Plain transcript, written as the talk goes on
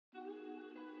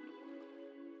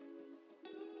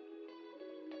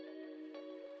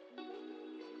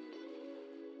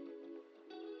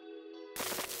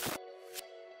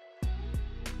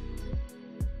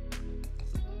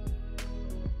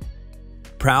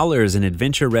Prowler is an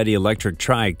adventure-ready electric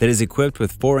trike that is equipped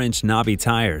with 4-inch knobby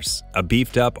tires, a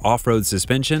beefed-up off-road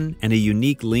suspension, and a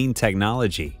unique lean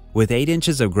technology. With 8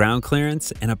 inches of ground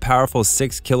clearance and a powerful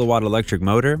 6-kilowatt electric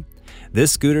motor,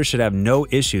 this scooter should have no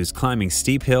issues climbing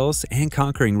steep hills and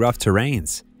conquering rough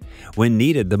terrains. When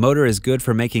needed, the motor is good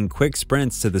for making quick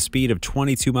sprints to the speed of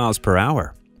 22 miles per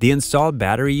hour. The installed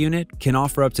battery unit can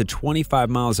offer up to 25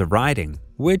 miles of riding,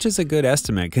 which is a good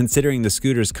estimate considering the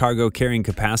scooter's cargo carrying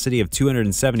capacity of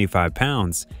 275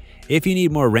 pounds. If you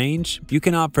need more range, you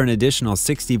can opt for an additional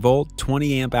 60-volt,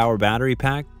 20-amp-hour battery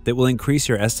pack that will increase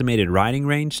your estimated riding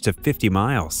range to 50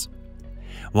 miles.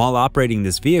 While operating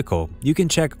this vehicle, you can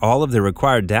check all of the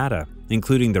required data,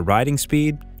 including the riding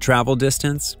speed, travel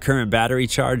distance, current battery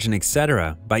charge, and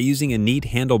etc. by using a neat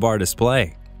handlebar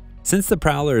display. Since the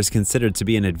Prowler is considered to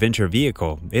be an adventure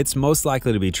vehicle, it's most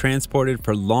likely to be transported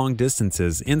for long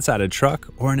distances inside a truck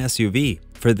or an SUV.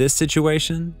 For this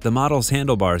situation, the model's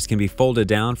handlebars can be folded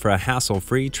down for a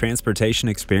hassle-free transportation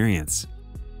experience.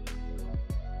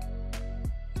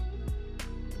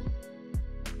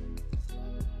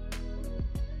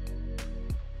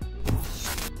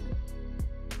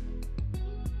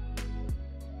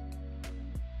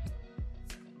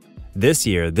 This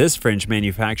year, this French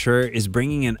manufacturer is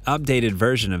bringing an updated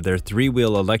version of their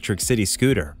 3-wheel electric city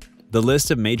scooter. The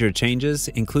list of major changes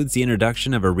includes the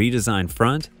introduction of a redesigned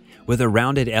front with a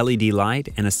rounded LED light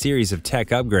and a series of tech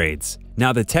upgrades.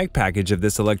 Now, the tech package of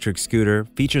this electric scooter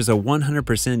features a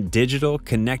 100% digital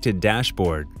connected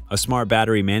dashboard, a smart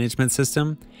battery management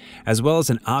system, as well as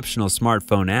an optional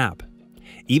smartphone app.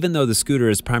 Even though the scooter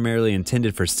is primarily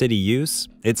intended for city use,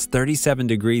 its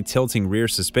 37-degree tilting rear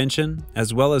suspension,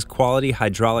 as well as quality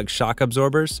hydraulic shock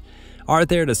absorbers, are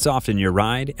there to soften your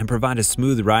ride and provide a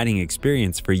smooth riding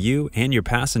experience for you and your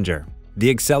passenger.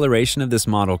 The acceleration of this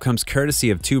model comes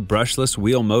courtesy of 2 brushless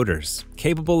wheel motors,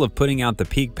 capable of putting out the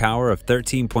peak power of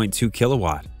 13.2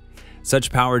 kilowatt.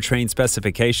 Such powertrain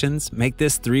specifications make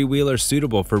this 3-wheeler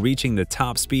suitable for reaching the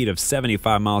top speed of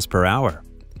 75 miles per hour.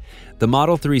 The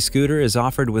Model 3 scooter is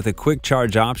offered with a quick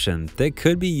charge option that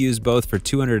could be used both for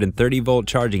 230-volt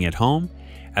charging at home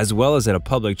as well as at a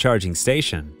public charging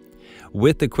station.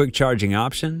 With the quick charging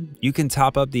option, you can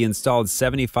top up the installed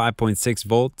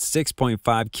 75.6-volt,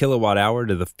 6.5 kilowatt-hour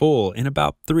to the full in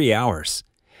about 3 hours.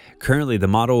 Currently, the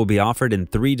model will be offered in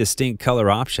 3 distinct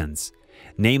color options,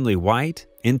 namely white,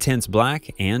 intense black,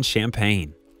 and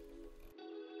champagne.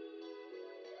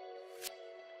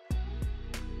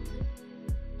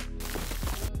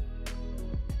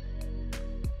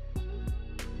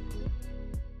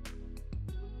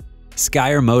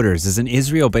 Skyer Motors is an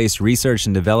Israel-based research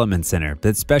and development center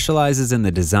that specializes in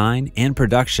the design and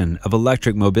production of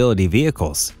electric mobility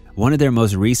vehicles. One of their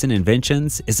most recent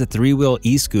inventions is a 3-wheel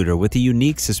e-scooter with a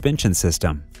unique suspension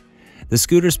system. The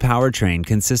scooter's powertrain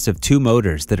consists of 2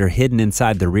 motors that are hidden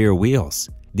inside the rear wheels.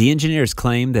 The engineers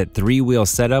claim that 3-wheel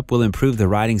setup will improve the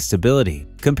riding stability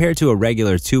compared to a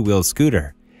regular 2-wheel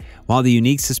scooter, while the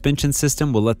unique suspension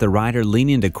system will let the rider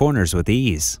lean into corners with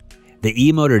ease. The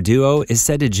e-motor duo is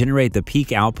said to generate the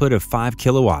peak output of 5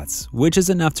 kilowatts, which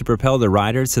is enough to propel the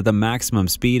rider to the maximum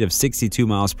speed of 62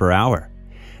 miles per hour.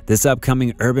 This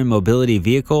upcoming urban mobility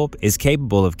vehicle is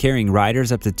capable of carrying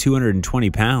riders up to 220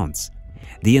 pounds.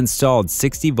 The installed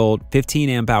 60-volt,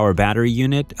 15-amp-hour battery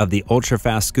unit of the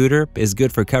ultra-fast scooter is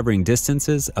good for covering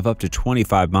distances of up to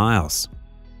 25 miles.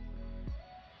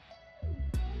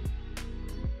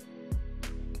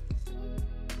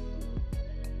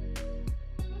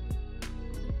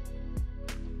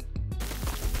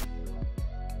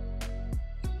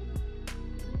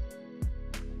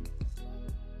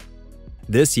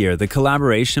 This year, the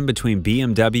collaboration between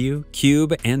BMW,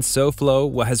 Cube, and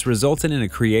SoFlo has resulted in a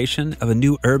creation of a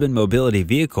new urban mobility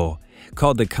vehicle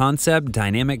called the Concept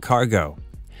Dynamic Cargo.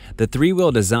 The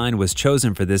 3-wheel design was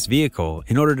chosen for this vehicle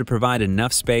in order to provide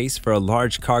enough space for a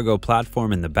large cargo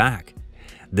platform in the back.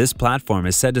 This platform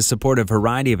is said to support a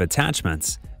variety of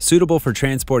attachments, suitable for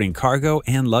transporting cargo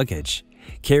and luggage,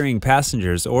 carrying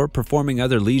passengers, or performing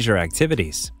other leisure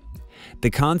activities. The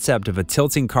concept of a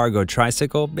tilting cargo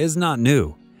tricycle is not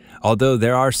new, although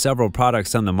there are several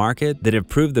products on the market that have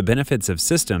proved the benefits of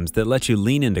systems that let you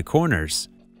lean into corners.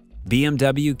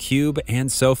 BMW, Cube, and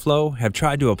SoFlo have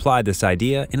tried to apply this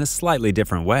idea in a slightly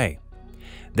different way.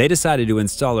 They decided to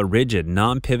install a rigid,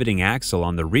 non-pivoting axle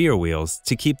on the rear wheels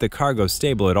to keep the cargo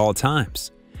stable at all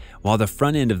times, while the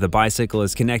front end of the bicycle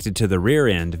is connected to the rear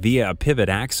end via a pivot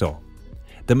axle.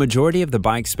 The majority of the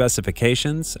bike's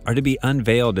specifications are to be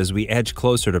unveiled as we edge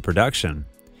closer to production.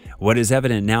 What is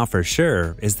evident now for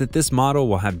sure is that this model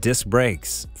will have disc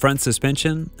brakes, front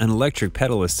suspension, an electric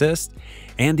pedal assist,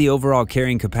 and the overall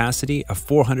carrying capacity of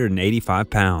 485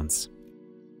 pounds.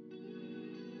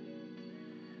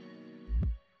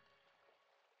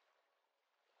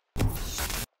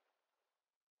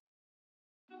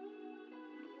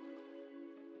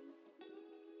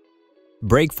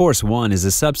 Brakeforce One is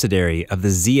a subsidiary of the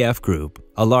ZF Group,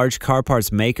 a large car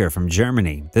parts maker from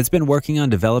Germany that's been working on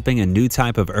developing a new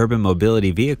type of urban mobility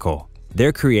vehicle.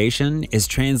 Their creation is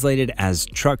translated as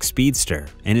Truck Speedster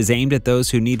and is aimed at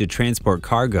those who need to transport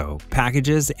cargo,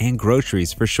 packages, and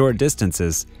groceries for short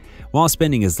distances while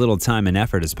spending as little time and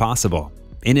effort as possible.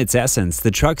 In its essence, the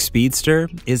Truck Speedster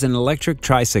is an electric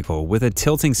tricycle with a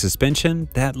tilting suspension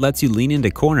that lets you lean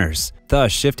into corners,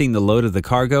 thus shifting the load of the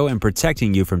cargo and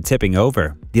protecting you from tipping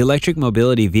over. The electric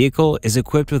mobility vehicle is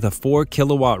equipped with a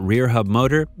 4-kilowatt rear hub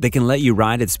motor that can let you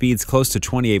ride at speeds close to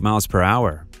 28 miles per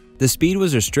hour. The speed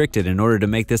was restricted in order to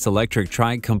make this electric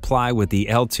trike comply with the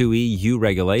L2EU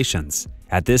regulations.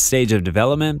 At this stage of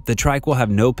development, the trike will have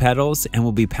no pedals and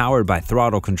will be powered by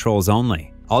throttle controls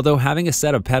only. Although having a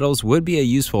set of pedals would be a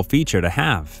useful feature to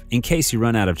have in case you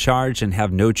run out of charge and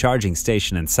have no charging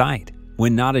station in sight.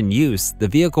 When not in use, the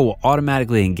vehicle will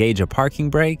automatically engage a parking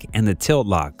brake and the tilt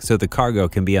lock so the cargo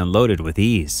can be unloaded with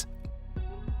ease.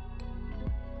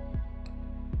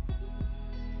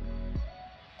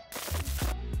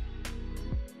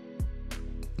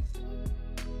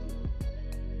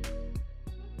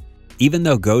 Even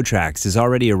though GoTracks is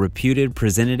already a reputed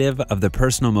representative of the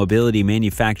personal mobility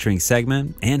manufacturing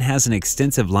segment and has an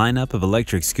extensive lineup of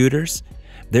electric scooters,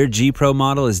 their G-Pro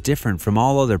model is different from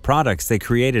all other products they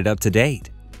created up to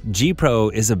date. G-Pro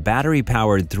is a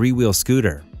battery-powered 3-wheel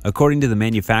scooter. According to the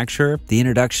manufacturer, the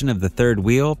introduction of the third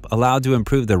wheel allowed to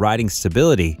improve the riding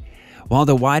stability, while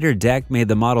the wider deck made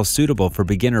the model suitable for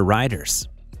beginner riders.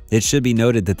 It should be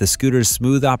noted that the scooter's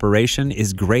smooth operation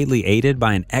is greatly aided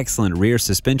by an excellent rear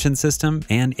suspension system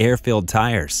and air-filled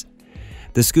tires.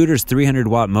 The scooter's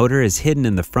 300-watt motor is hidden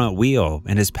in the front wheel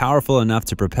and is powerful enough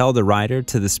to propel the rider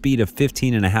to the speed of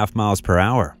 15.5 miles per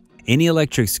hour. Any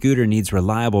electric scooter needs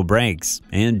reliable brakes,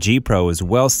 and G-Pro is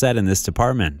well set in this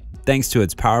department, thanks to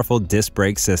its powerful disc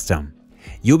brake system.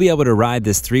 You'll be able to ride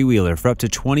this 3-wheeler for up to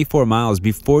 24 miles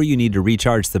before you need to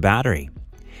recharge the battery.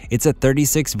 It's a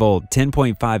 36-volt,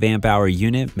 10.5 amp-hour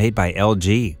unit made by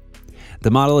LG.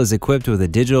 The model is equipped with a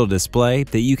digital display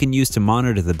that you can use to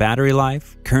monitor the battery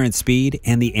life, current speed,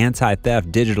 and the anti-theft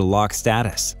digital lock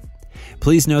status.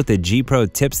 Please note that G-Pro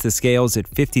tips the scales at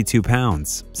 52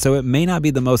 pounds, so it may not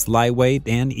be the most lightweight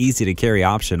and easy-to-carry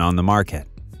option on the market.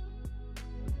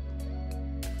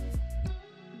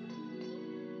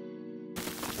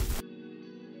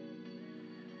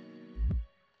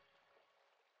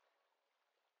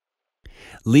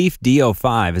 Leaf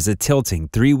D05 is a tilting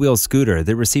 3-wheel scooter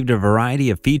that received a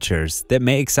variety of features that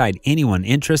may excite anyone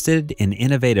interested in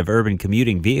innovative urban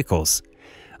commuting vehicles.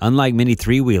 Unlike many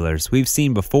 3-wheelers we've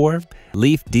seen before,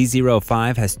 Leaf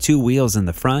D05 has 2 wheels in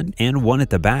the front and 1 at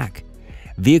the back.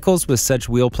 Vehicles with such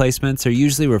wheel placements are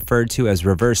usually referred to as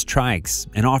reverse trikes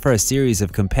and offer a series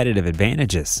of competitive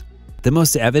advantages. The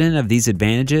most evident of these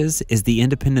advantages is the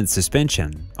independent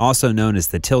suspension, also known as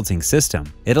the tilting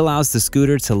system. It allows the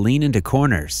scooter to lean into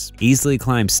corners, easily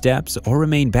climb steps, or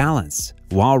remain balanced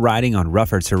while riding on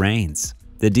rougher terrains.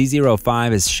 The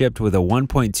D05 is shipped with a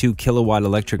 1.2 kilowatt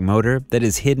electric motor that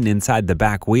is hidden inside the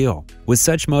back wheel. With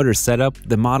such motor setup,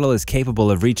 the model is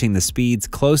capable of reaching the speeds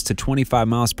close to 25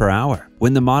 miles per hour.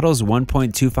 When the model's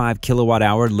 1.25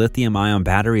 kilowatt-hour lithium-ion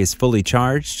battery is fully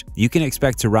charged, you can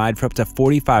expect to ride for up to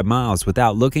 45 miles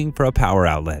without looking for a power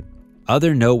outlet.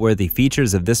 Other noteworthy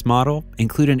features of this model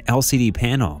include an LCD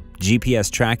panel,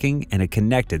 GPS tracking, and a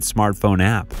connected smartphone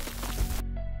app.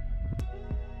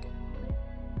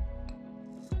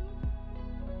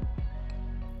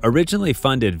 Originally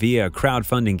funded via a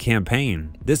crowdfunding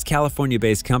campaign, this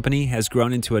California-based company has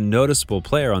grown into a noticeable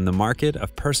player on the market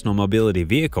of personal mobility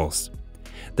vehicles.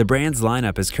 The brand's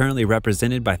lineup is currently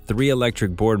represented by 3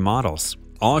 electric board models.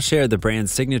 All share the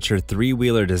brand's signature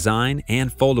 3-wheeler design and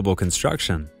foldable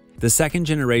construction. The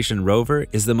second-generation Rover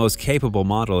is the most capable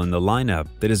model in the lineup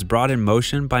that is brought in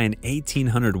motion by an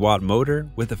 1800-watt motor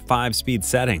with a 5-speed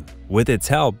setting. With its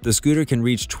help, the scooter can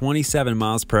reach 27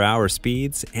 miles per hour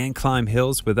speeds and climb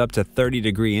hills with up to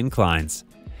 30-degree inclines.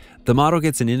 The model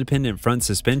gets an independent front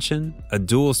suspension, a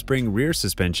dual-spring rear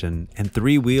suspension, and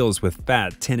 3 wheels with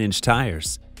fat 10-inch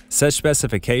tires. Such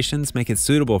specifications make it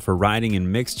suitable for riding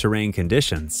in mixed terrain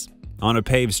conditions. On a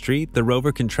paved street, the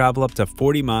Rover can travel up to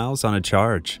 40 miles on a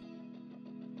charge.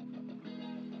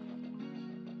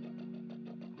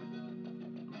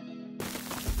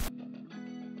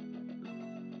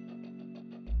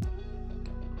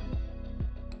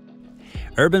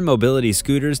 Urban mobility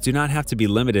scooters do not have to be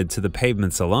limited to the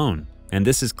pavements alone, and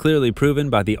this is clearly proven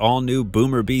by the all-new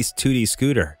Boomer Beast 2D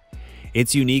scooter.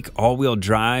 Its unique all-wheel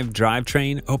drive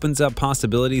drivetrain opens up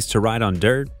possibilities to ride on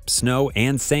dirt, snow,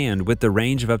 and sand with the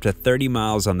range of up to 30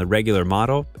 miles on the regular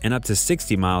model and up to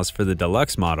 60 miles for the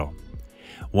deluxe model.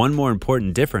 One more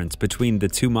important difference between the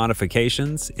two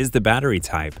modifications is the battery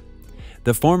type.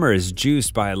 The former is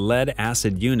juiced by a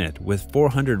lead-acid unit with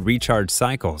 400 recharge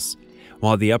cycles,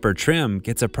 while the upper trim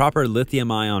gets a proper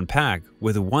lithium-ion pack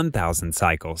with 1,000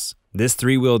 cycles. This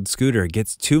three-wheeled scooter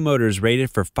gets two motors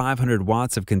rated for 500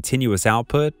 watts of continuous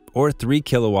output or 3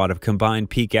 kilowatt of combined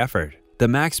peak effort. The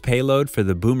max payload for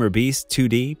the Boomer Beast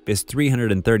 2D is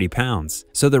 330 pounds,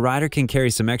 so the rider can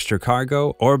carry some extra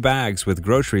cargo or bags with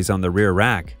groceries on the rear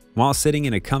rack, while sitting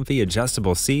in a comfy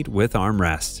adjustable seat with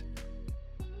armrest.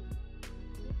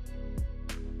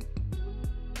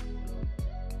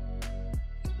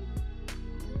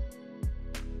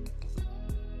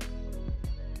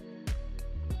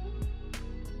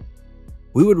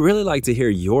 We would really like to hear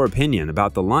your opinion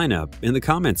about the lineup in the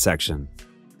comments section.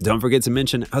 Don't forget to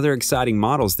mention other exciting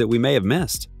models that we may have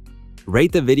missed.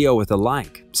 Rate the video with a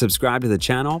like, subscribe to the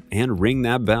channel, and ring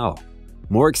that bell.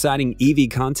 More exciting EV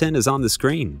content is on the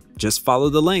screen. Just follow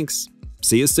the links.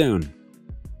 See you soon.